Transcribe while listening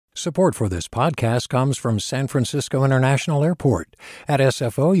Support for this podcast comes from San Francisco International Airport. At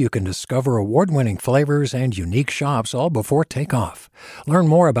SFO, you can discover award-winning flavors and unique shops all before takeoff. Learn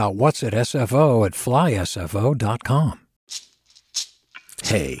more about what's at SFO at flysfo.com.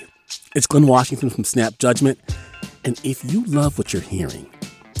 Hey, it's Glenn Washington from Snap Judgment. And if you love what you're hearing,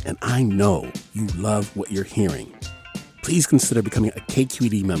 and I know you love what you're hearing, please consider becoming a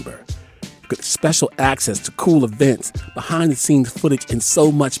KQED member. Get special access to cool events, behind-the-scenes footage, and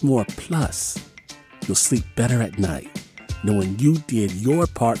so much more. Plus, you'll sleep better at night knowing you did your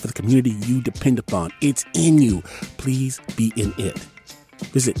part for the community you depend upon. It's in you. Please be in it.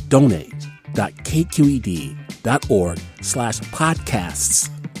 Visit donate.kqed.org/podcasts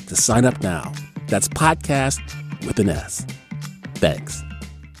to sign up now. That's podcast with an S. Thanks.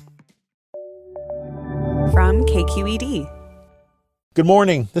 From KQED. Good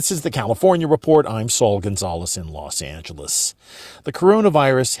morning. This is the California Report. I'm Saul Gonzalez in Los Angeles. The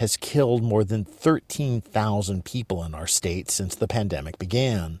coronavirus has killed more than 13,000 people in our state since the pandemic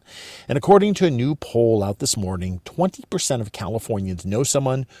began. And according to a new poll out this morning, 20% of Californians know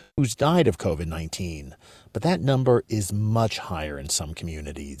someone who's died of COVID-19. But that number is much higher in some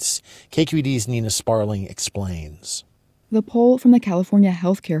communities. KQED's Nina Sparling explains. The poll from the California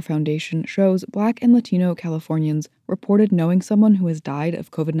Healthcare Foundation shows Black and Latino Californians reported knowing someone who has died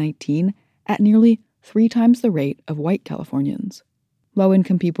of COVID-19 at nearly 3 times the rate of white Californians.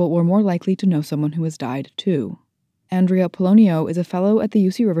 Low-income people were more likely to know someone who has died, too. Andrea Polonio is a fellow at the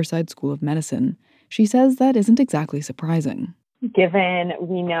UC Riverside School of Medicine. She says that isn't exactly surprising. Given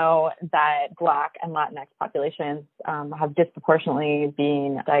we know that Black and Latinx populations have disproportionately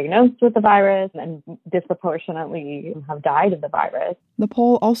been diagnosed with the virus and disproportionately have died of the virus. The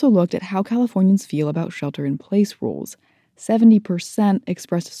poll also looked at how Californians feel about shelter-in-place rules. 70%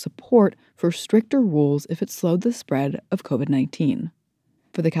 expressed support for stricter rules if it slowed the spread of COVID-19.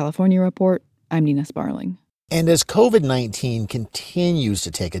 For the California Report, I'm Nina Sparling. And as COVID-19 continues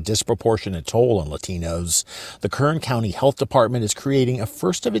to take a disproportionate toll on Latinos, the Kern County Health Department is creating a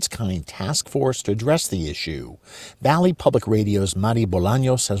first-of-its-kind task force to address the issue. Valley Public Radio's Mari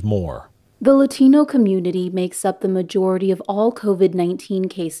Bolaños has more. The Latino community makes up the majority of all COVID-19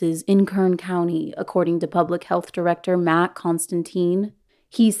 cases in Kern County, according to Public Health Director Matt Constantine.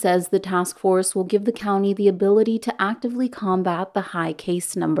 He says the task force will give the county the ability to actively combat the high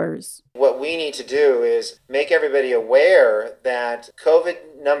case numbers. What we need to do is make everybody aware that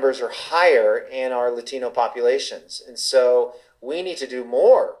COVID numbers are higher in our Latino populations. And so we need to do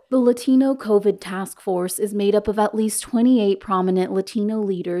more. The Latino COVID task force is made up of at least 28 prominent Latino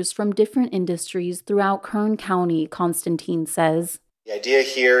leaders from different industries throughout Kern County, Constantine says. The idea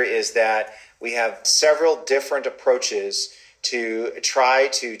here is that we have several different approaches to try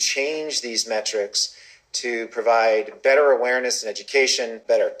to change these metrics to provide better awareness and education,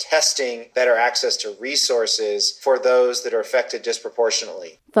 better testing, better access to resources for those that are affected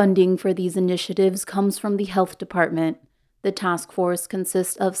disproportionately. Funding for these initiatives comes from the health department. The task force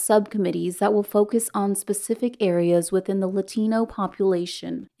consists of subcommittees that will focus on specific areas within the Latino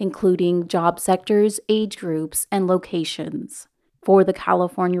population, including job sectors, age groups, and locations. For the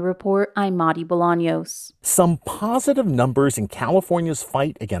California Report, I'm Mari Bolaños. Some positive numbers in California's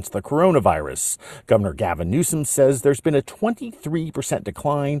fight against the coronavirus. Governor Gavin Newsom says there's been a 23%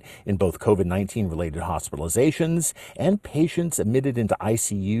 decline in both COVID-19 related hospitalizations and patients admitted into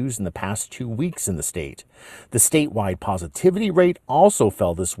ICUs in the past 2 weeks in the state. The statewide positivity rate also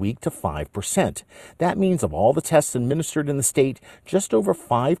fell this week to 5%. That means of all the tests administered in the state, just over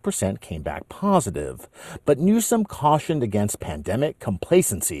 5% came back positive. But Newsom cautioned against pandemic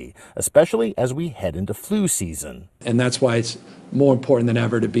complacency, especially as we head into flu season. And that's why it's more important than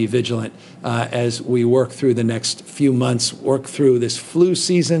ever to be vigilant as we work through the next few months, work through this flu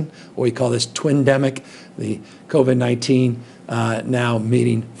season, what we call this twindemic, the COVID-19 now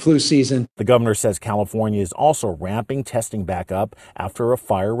meeting flu season. The governor says California is also ramping testing back up after a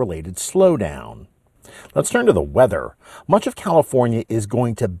fire-related slowdown. Let's turn to the weather. Much of California is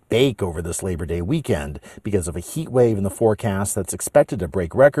going to bake over this Labor Day weekend because of a heat wave in the forecast that's expected to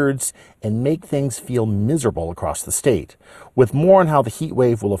break records and make things feel miserable across the state. With more on how the heat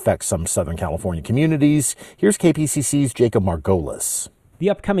wave will affect some Southern California communities, here's KPCC's Jacob Margolis. The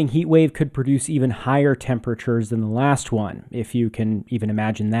upcoming heat wave could produce even higher temperatures than the last one, if you can even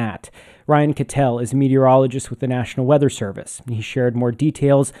imagine that. Ryan Cattell is a meteorologist with the National Weather Service. He shared more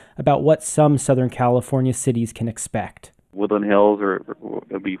details about what some Southern California cities can expect. Woodland Hills will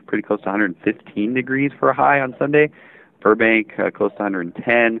be pretty close to 115 degrees for a high on Sunday. Burbank, close to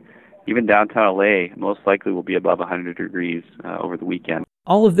 110. Even downtown LA, most likely will be above 100 degrees over the weekend.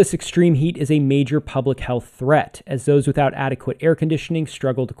 All of this extreme heat is a major public health threat, as those without adequate air conditioning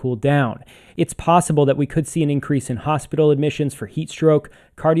struggle to cool down. It's possible that we could see an increase in hospital admissions for heat stroke,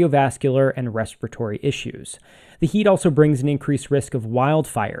 cardiovascular, and respiratory issues. The heat also brings an increased risk of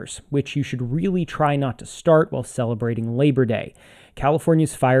wildfires, which you should really try not to start while celebrating Labor Day.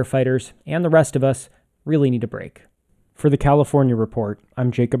 California's firefighters, and the rest of us, really need a break. For the California Report,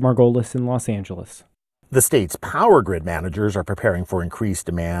 I'm Jacob Margolis in Los Angeles. The state's power grid managers are preparing for increased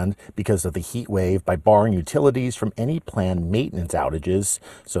demand because of the heat wave by barring utilities from any planned maintenance outages,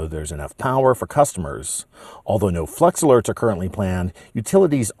 so there's enough power for customers. Although no flex alerts are currently planned,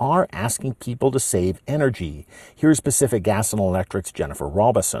 utilities are asking people to save energy. Here's Pacific Gas and Electric's Jennifer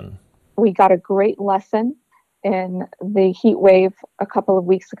Robison. We got a great lesson in the heat wave a couple of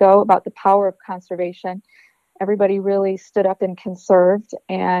weeks ago about the power of conservation. Everybody really stood up and conserved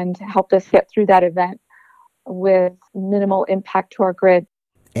and helped us get through that event with minimal impact to our grid.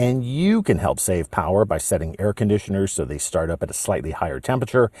 And you can help save power by setting air conditioners so they start up at a slightly higher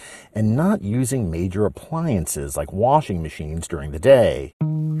temperature and not using major appliances like washing machines during the day.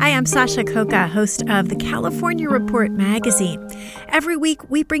 Hi, I'm Sasha Koka, host of the California Report magazine. Every week,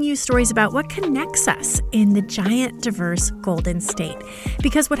 we bring you stories about what connects us in the giant, diverse Golden State.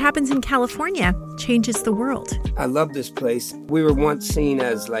 Because what happens in California changes the world. I love this place. We were once seen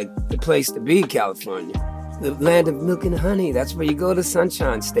as like the place to be, California. The land of milk and honey. That's where you go to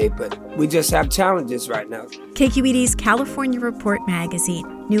Sunshine State, but we just have challenges right now. KQED's California Report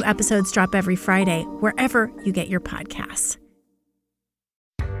magazine. New episodes drop every Friday, wherever you get your podcasts.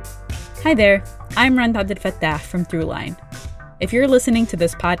 Hi there, I'm Rand Abdel-Fattah from Throughline. If you're listening to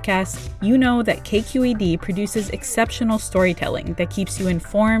this podcast, you know that KQED produces exceptional storytelling that keeps you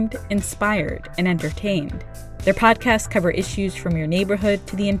informed, inspired, and entertained. Their podcasts cover issues from your neighborhood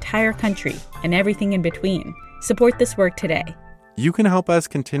to the entire country and everything in between. Support this work today. You can help us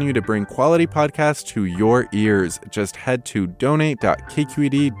continue to bring quality podcasts to your ears. Just head to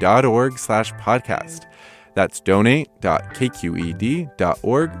donate.kqed.org/podcast. That's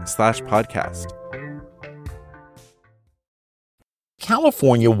donate.kqed.org/podcast.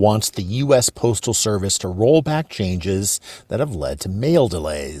 California wants the U.S. Postal Service to roll back changes that have led to mail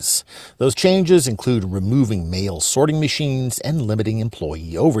delays. Those changes include removing mail sorting machines and limiting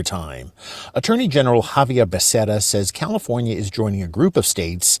employee overtime. Attorney General Javier Becerra says California is joining a group of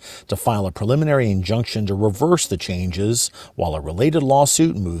states to file a preliminary injunction to reverse the changes while a related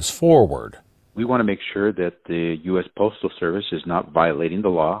lawsuit moves forward. We want to make sure that the U.S. Postal Service is not violating the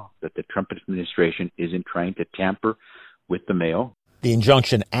law, that the Trump administration isn't trying to tamper with the mail. The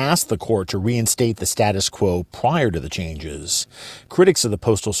injunction asked the court to reinstate the status quo prior to the changes. Critics of the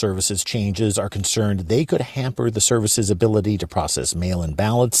Postal Service's changes are concerned they could hamper the service's ability to process mail-in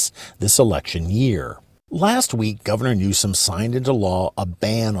ballots this election year. Last week, Governor Newsom signed into law a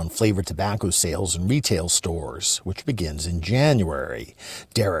ban on flavored tobacco sales in retail stores, which begins in January.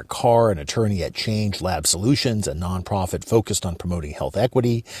 Derek Carr, an attorney at Change Lab Solutions, a nonprofit focused on promoting health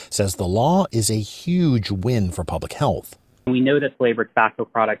equity, says the law is a huge win for public health. We know that flavored tobacco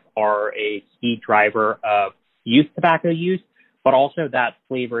products are a key driver of youth tobacco use, but also that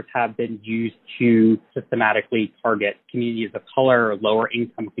flavors have been used to systematically target communities of color, lower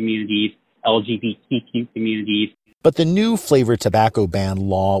income communities, LGBTQ communities. But the new flavored tobacco ban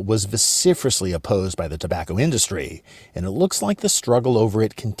law was vociferously opposed by the tobacco industry, and it looks like the struggle over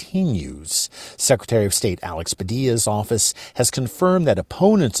it continues. Secretary of State Alex Padilla's office has confirmed that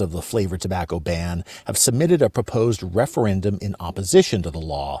opponents of the flavored tobacco ban have submitted a proposed referendum in opposition to the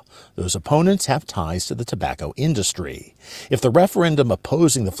law. Those opponents have ties to the tobacco industry. If the referendum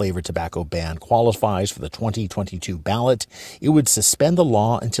opposing the flavored tobacco ban qualifies for the 2022 ballot, it would suspend the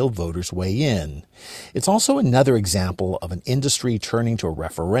law until voters weigh in. It's also another example of an industry turning to a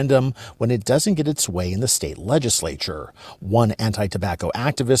referendum when it doesn't get its way in the state legislature. One anti-tobacco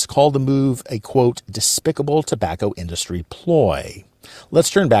activist called the move a, quote, despicable tobacco industry ploy. Let's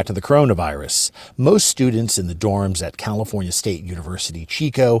turn back to the coronavirus. Most students in the dorms at California State University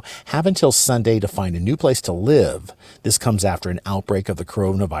Chico have until Sunday to find a new place to live. This comes after an outbreak of the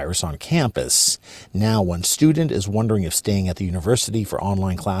coronavirus on campus. Now, one student is wondering if staying at the university for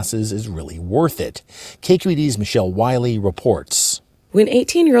online classes is really worth it. KQED's Michelle Wiley reports. When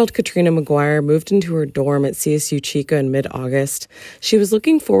 18-year-old Katrina McGuire moved into her dorm at CSU Chico in mid-August, she was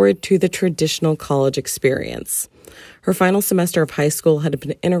looking forward to the traditional college experience. Her final semester of high school had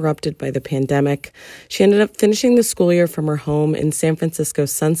been interrupted by the pandemic. She ended up finishing the school year from her home in San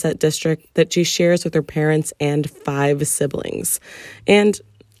Francisco's Sunset District that she shares with her parents and 5 siblings. And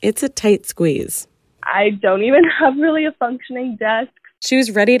it's a tight squeeze. I don't even have really a functioning desk. She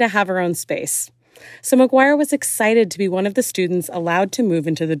was ready to have her own space. So McGuire was excited to be one of the students allowed to move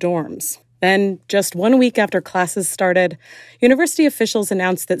into the dorms. Then, just 1 week after classes started, university officials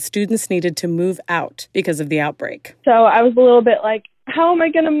announced that students needed to move out because of the outbreak. So I was a little bit like, how am I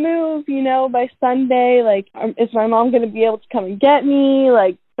going to move, by Sunday? Like, is my mom going to be able to come and get me?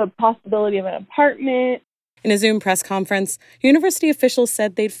 Like, the possibility of an apartment. In a Zoom press conference, university officials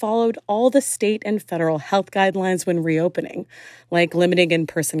said they'd followed all the state and federal health guidelines when reopening, like limiting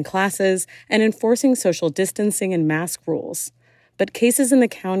in-person classes and enforcing social distancing and mask rules. But cases in the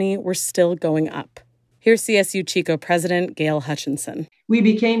county were still going up. Here's CSU Chico President Gail Hutchinson. We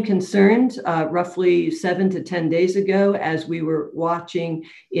became concerned roughly 7 to 10 days ago as we were watching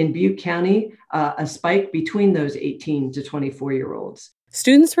in Butte County a spike between those 18 to 24-year-olds.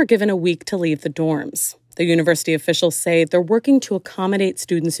 Students were given a week to leave the dorms. The university officials say they're working to accommodate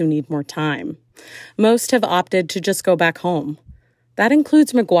students who need more time. Most have opted to just go back home. That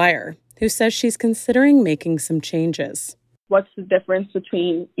includes McGuire, who says she's considering making some changes. What's the difference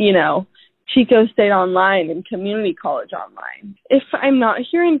between, Chico State online and community college online? If I'm not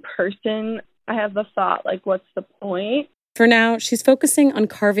here in person, I have the thought, what's the point? For now, she's focusing on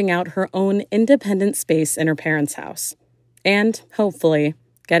carving out her own independent space in her parents' house. And, hopefully,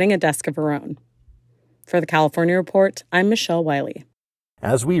 getting a desk of her own. For the California Report, I'm Michelle Wiley.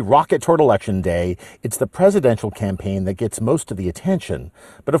 As we rocket toward Election Day, it's the presidential campaign that gets most of the attention.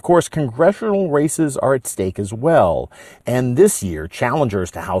 But of course, congressional races are at stake as well. And this year, challengers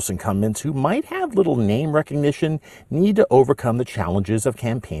to House incumbents who might have little name recognition need to overcome the challenges of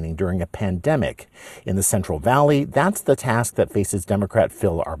campaigning during a pandemic. In the Central Valley, that's the task that faces Democrat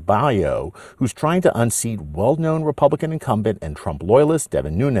Phil Arbajo, who's trying to unseat well-known Republican incumbent and Trump loyalist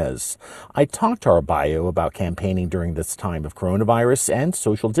Devin Nunes. I talked to Arbajo about campaigning during this time of coronavirus and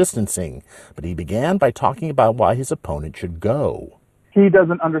social distancing, but he began by talking about why his opponent should go. He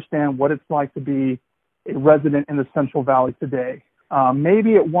doesn't understand what it's like to be a resident in the Central Valley today.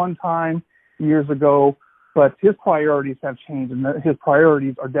 Maybe at one time years ago, but his priorities have changed, and his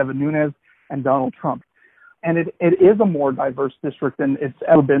priorities are Devin Nunes and Donald Trump. And it is a more diverse district than it's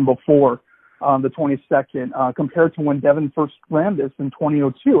ever been before the 22nd, compared to when Devin first ran this in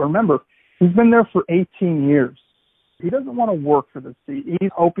 2002. Remember, he's been there for 18 years. He doesn't want to work for the seat. He's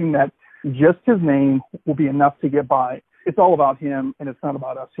hoping that just his name will be enough to get by. It's all about him, and it's not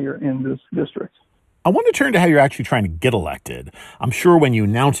about us here in this district. I want to turn to how you're actually trying to get elected. I'm sure when you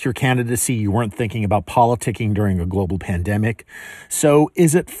announced your candidacy, you weren't thinking about politicking during a global pandemic. So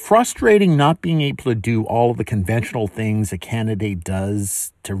is it frustrating not being able to do all of the conventional things a candidate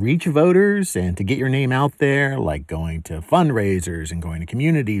does to reach voters and to get your name out there, like going to fundraisers and going to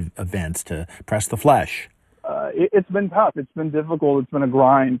community events to press the flesh? It's been tough. It's been difficult. It's been a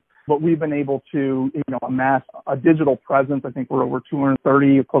grind. But we've been able to, amass a digital presence. I think we're over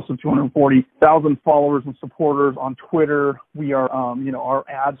 230, close to 240,000 followers and supporters on Twitter. We are, our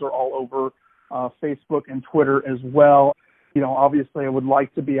ads are all over Facebook and Twitter as well. Obviously I would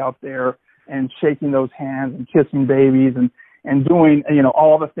like to be out there and shaking those hands and kissing babies and doing,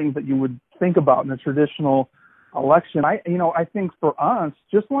 all the things that you would think about in a traditional election. I think for us,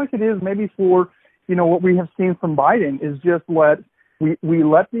 just like it is maybe for, what we have seen from Biden, is just we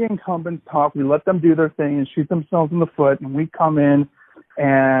let the incumbents talk, we let them do their thing and shoot themselves in the foot, and we come in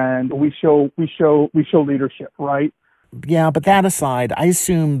and we show leadership, right? Yeah, but that aside, I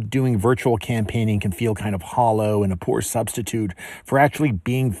assume doing virtual campaigning can feel kind of hollow and a poor substitute for actually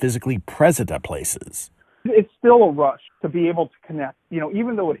being physically present at places. It's still a rush to be able to connect,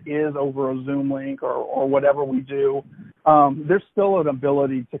 even though it is over a Zoom link or whatever we do, there's still an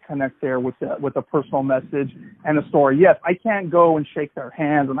ability to connect there with a personal message and a story. Yes, I can't go and shake their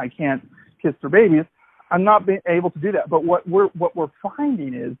hands and I can't kiss their babies. I'm not being able to do that. But what we're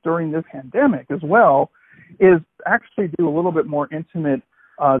finding is during this pandemic as well is actually do a little bit more intimate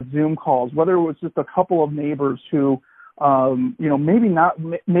Zoom calls, whether it was just a couple of neighbors who,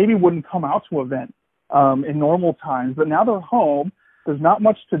 maybe wouldn't come out to an event in normal times, but now they're home. There's not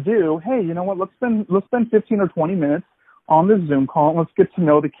much to do. Hey, you know what? Let's spend 15 or 20 minutes on this Zoom call and let's get to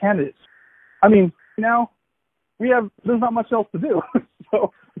know the candidates. I mean, now there's not much else to do.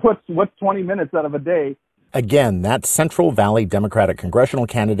 So what's 20 minutes out of a day? Again, that's Central Valley Democratic congressional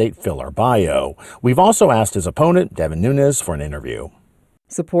candidate Phil Arbajo. We've also asked his opponent, Devin Nunes, for an interview.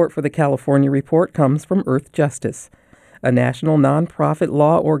 Support for the California Report comes from Earth Justice, a national nonprofit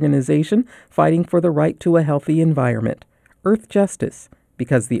law organization fighting for the right to a healthy environment. Earth Justice,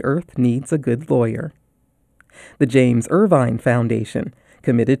 because the earth needs a good lawyer. The James Irvine Foundation,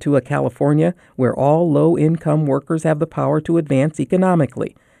 committed to a California where all low-income workers have the power to advance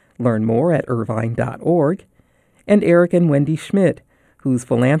economically. Learn more at irvine.org. And Eric and Wendy Schmidt, whose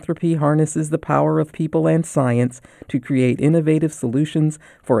philanthropy harnesses the power of people and science to create innovative solutions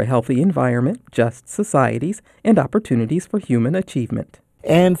for a healthy environment, just societies, and opportunities for human achievement.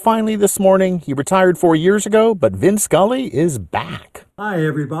 And finally this morning, he retired 4 years ago, but Vin Scully is back. Hi,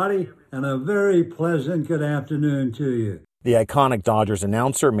 everybody, and a very pleasant good afternoon to you. The iconic Dodgers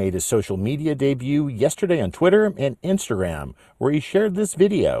announcer made his social media debut yesterday on Twitter and Instagram, where he shared this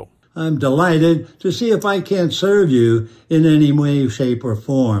video. I'm delighted to see if I can't serve you in any way, shape, or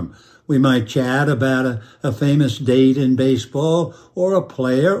form. We might chat about a famous date in baseball, or a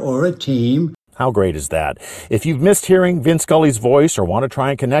player, or a team. How great is that? If you've missed hearing Vin Scully's voice or want to try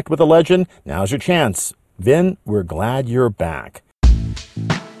and connect with a legend, now's your chance. Vin, we're glad you're back.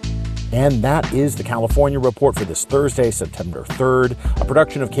 And that is the California Report for this Thursday, September 3rd, a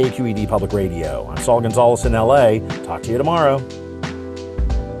production of KQED Public Radio. I'm Saul Gonzalez in LA. Talk to you tomorrow.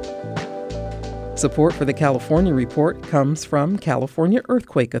 Support for the California Report comes from California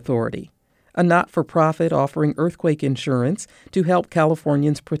Earthquake Authority, a not-for-profit offering earthquake insurance to help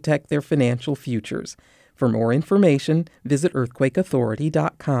Californians protect their financial futures. For more information, visit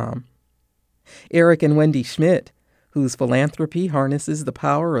earthquakeauthority.com. Eric and Wendy Schmidt, whose philanthropy harnesses the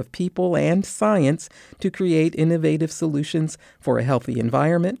power of people and science to create innovative solutions for a healthy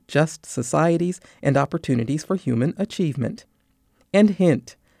environment, just societies, and opportunities for human achievement. And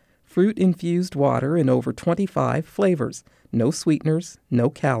Hint, fruit-infused water in over 25 flavors, no sweeteners, no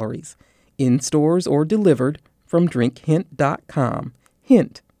calories. In stores or delivered from drinkhint.com.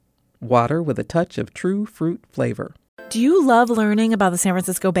 Hint, water with a touch of true fruit flavor. Do you love learning about the San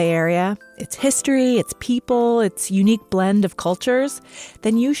Francisco Bay Area? Its history, its people, its unique blend of cultures?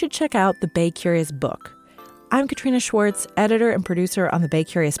 Then you should check out the Bay Curious book. I'm Katrina Schwartz, editor and producer on the Bay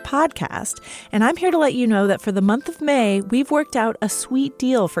Curious podcast, and I'm here to let you know that for the month of May, we've worked out a sweet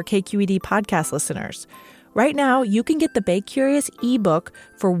deal for KQED podcast listeners. Right now, you can get the Bay Curious ebook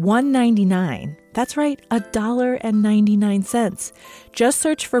for $1.99. That's right, $1.99. Just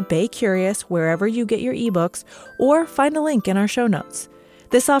search for Bay Curious wherever you get your ebooks or find a link in our show notes.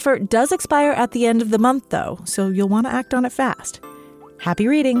 This offer does expire at the end of the month, though, so you'll want to act on it fast. Happy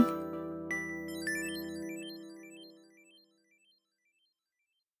reading!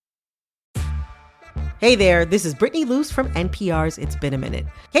 Hey there, this is Brittany Luce from NPR's It's Been a Minute.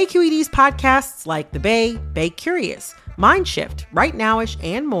 KQED's podcasts like The Bay, Bay Curious, Mindshift, Right Nowish,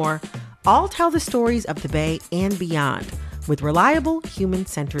 and more all tell the stories of the Bay and beyond with reliable,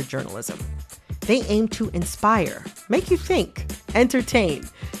 human-centered journalism. They aim to inspire, make you think, entertain,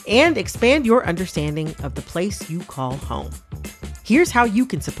 and expand your understanding of the place you call home. Here's how you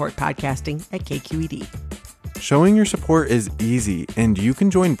can support podcasting at KQED. Showing your support is easy, and you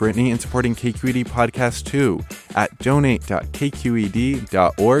can join Brittany in supporting KQED Podcast too at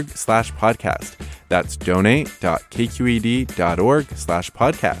donate.kqed.org/podcast. That's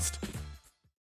donate.kqed.org/podcast.